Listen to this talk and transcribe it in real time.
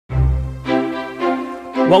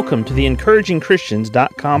Welcome to the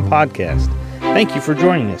encouragingchristians.com podcast. Thank you for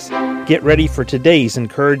joining us. Get ready for today's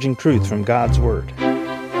encouraging truth from God's Word.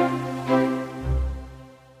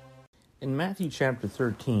 In Matthew chapter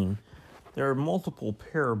 13, there are multiple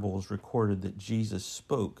parables recorded that Jesus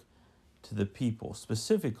spoke to the people.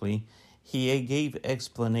 Specifically, he gave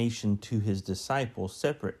explanation to his disciples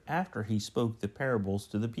separate after he spoke the parables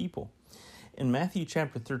to the people. In Matthew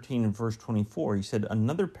chapter 13 and verse 24, he said,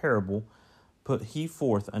 "Another parable put he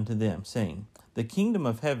forth unto them, saying, The kingdom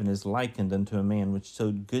of heaven is likened unto a man which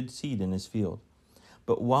sowed good seed in his field.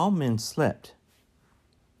 But while men slept,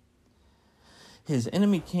 his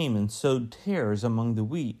enemy came and sowed tares among the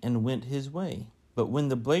wheat and went his way. But when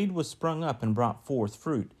the blade was sprung up and brought forth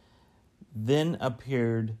fruit, then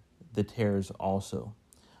appeared the tares also.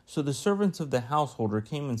 So the servants of the householder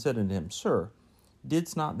came and said unto him, Sir,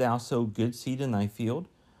 didst not thou sow good seed in thy field?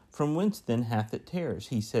 From whence then hath it tares?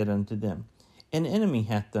 He said unto them, An enemy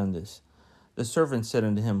hath done this. The servant said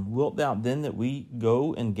unto him, Wilt thou then that we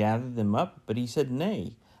go and gather them up? But he said,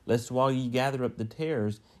 Nay, lest while ye gather up the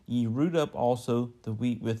tares, ye root up also the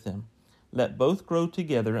wheat with them. Let both grow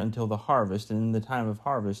together until the harvest, and in the time of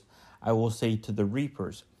harvest I will say to the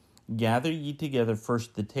reapers, Gather ye together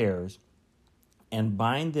first the tares, and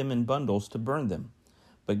bind them in bundles to burn them,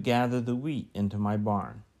 but gather the wheat into my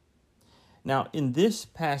barn. Now, in this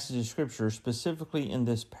passage of Scripture, specifically in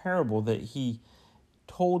this parable that he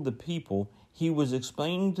told the people, he was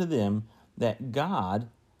explaining to them that God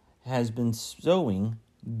has been sowing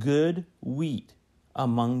good wheat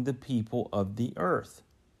among the people of the earth.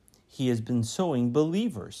 He has been sowing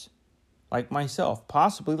believers, like myself,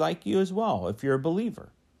 possibly like you as well, if you're a believer.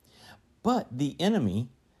 But the enemy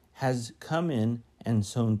has come in and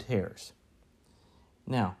sown tares.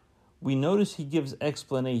 Now, we notice he gives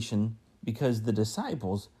explanation because the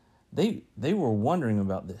disciples, they were wondering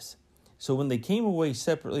about this. So when they came away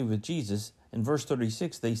separately with Jesus, in verse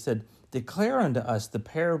 36, they said, Declare unto us the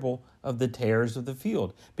parable of the tares of the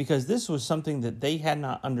field. Because this was something that they had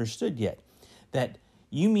not understood yet. That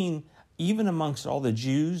you mean even amongst all the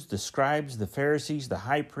Jews, the scribes, the Pharisees, the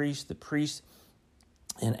high priests, the priests,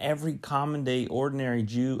 and every common day ordinary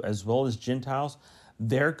Jew as well as Gentiles,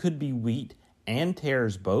 there could be wheat and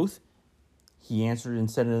tares both? He answered and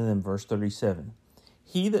said unto them, verse 37,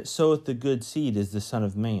 He that soweth the good seed is the Son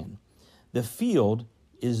of Man. The field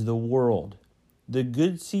is the world. The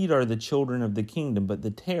good seed are the children of the kingdom, but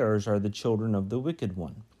the tares are the children of the wicked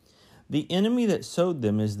one. The enemy that sowed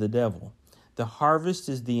them is the devil. The harvest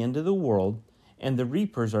is the end of the world, and the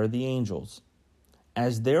reapers are the angels.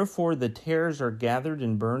 As therefore the tares are gathered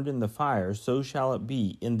and burned in the fire, so shall it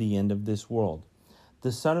be in the end of this world.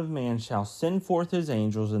 The Son of Man shall send forth his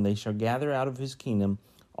angels, and they shall gather out of his kingdom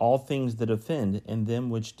all things that offend, and them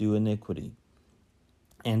which do iniquity,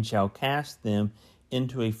 and shall cast them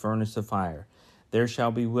into a furnace of fire. There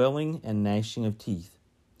shall be wailing and gnashing of teeth.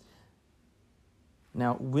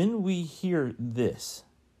 Now, when we hear this,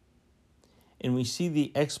 and we see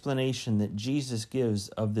the explanation that Jesus gives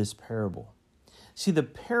of this parable, see, the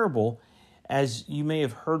parable, as you may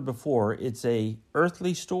have heard before, it's a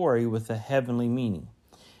earthly story with a heavenly meaning.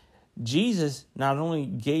 Jesus not only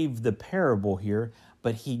gave the parable here,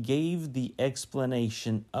 but he gave the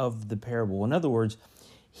explanation of the parable. In other words,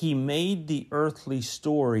 he made the earthly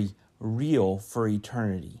story real for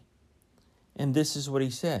eternity. And this is what he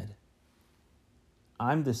said.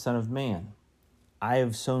 I'm the Son of Man. I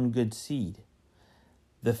have sown good seed.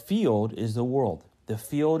 The field is the world. The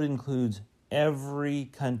field includes every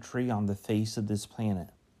country on the face of this planet.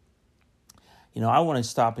 You know, I want to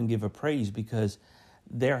stop and give a praise because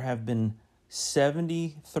there have been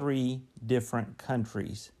 73 different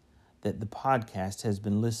countries that the podcast has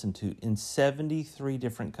been listened to in 73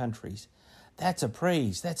 different countries. That's a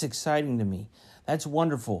praise. That's exciting to me. That's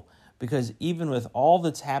wonderful because even with all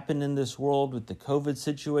that's happened in this world with the COVID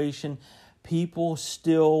situation, people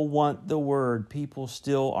still want the Word. People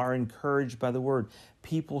still are encouraged by the Word.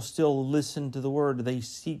 People still listen to the Word. They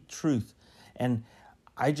seek truth. And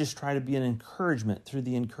I just try to be an encouragement through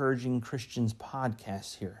the Encouraging Christians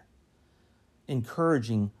podcast here.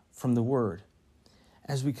 Encouraging from the Word.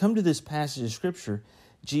 As we come to this passage of Scripture,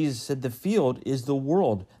 Jesus said, The field is the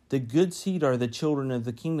world. The good seed are the children of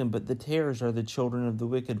the kingdom, but the tares are the children of the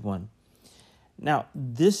wicked one. Now,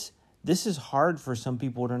 this is hard for some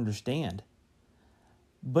people to understand.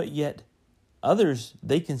 But yet, others,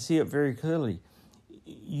 they can see it very clearly.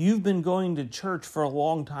 You've been going to church for a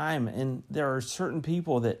long time, and there are certain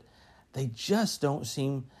people that they just don't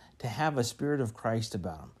seem to have a spirit of Christ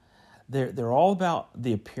about them. They're all about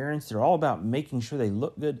the appearance. They're all about making sure they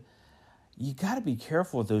look good. You got to be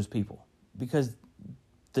careful with those people because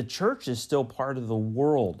The church is still part of the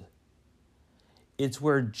world. It's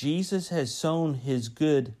where Jesus has sown his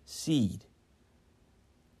good seed.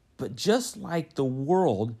 But just like the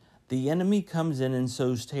world, the enemy comes in and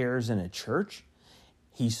sows tares in a church.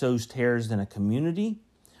 He sows tares in a community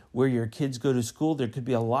where your kids go to school. There could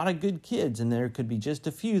be a lot of good kids, and there could be just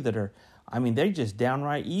a few that are, they're just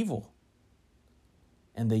downright evil.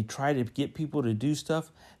 And they try to get people to do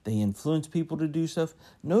stuff. They influence people to do stuff.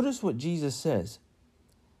 Notice what Jesus says.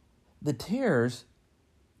 The tares,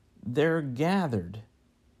 they're gathered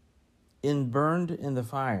and burned in the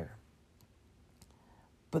fire.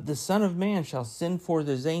 But the Son of Man shall send forth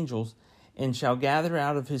his angels, and shall gather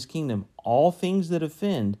out of his kingdom all things that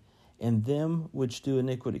offend, and them which do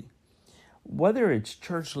iniquity. Whether it's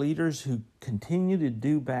church leaders who continue to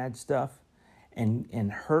do bad stuff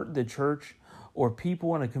and hurt the church, or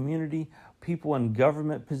people in a community, people in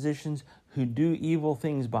government positions who do evil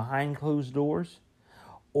things behind closed doors,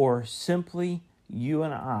 or simply you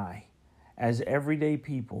and I, as everyday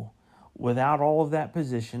people, without all of that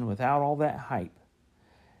position, without all that hype,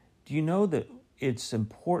 do you know that it's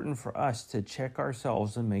important for us to check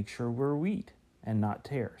ourselves and make sure we're wheat and not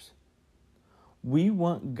tares? We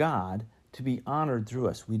want God to be honored through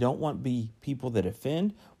us. We don't want to be people that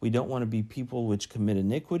offend. We don't want to be people which commit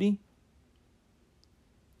iniquity.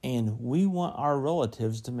 And we want our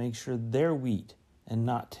relatives to make sure they're wheat and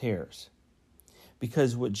not tares.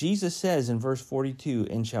 Because what Jesus says in verse 42,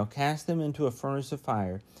 and shall cast them into a furnace of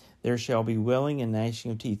fire, there shall be wailing and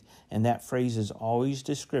gnashing of teeth. And that phrase is always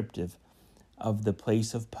descriptive of the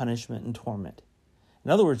place of punishment and torment.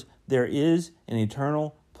 In other words, there is an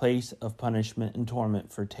eternal place of punishment and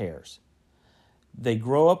torment for tares. They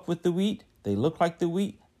grow up with the wheat, they look like the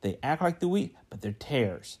wheat, they act like the wheat, but they're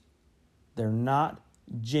tares. They're not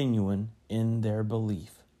genuine in their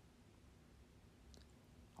belief.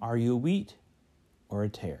 Are you a wheat or a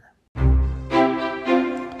tare?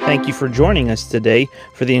 Thank you for joining us today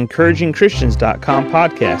for the EncouragingChristians.com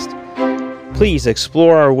podcast. Please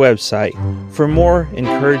explore our website for more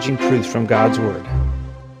encouraging truths from God's Word.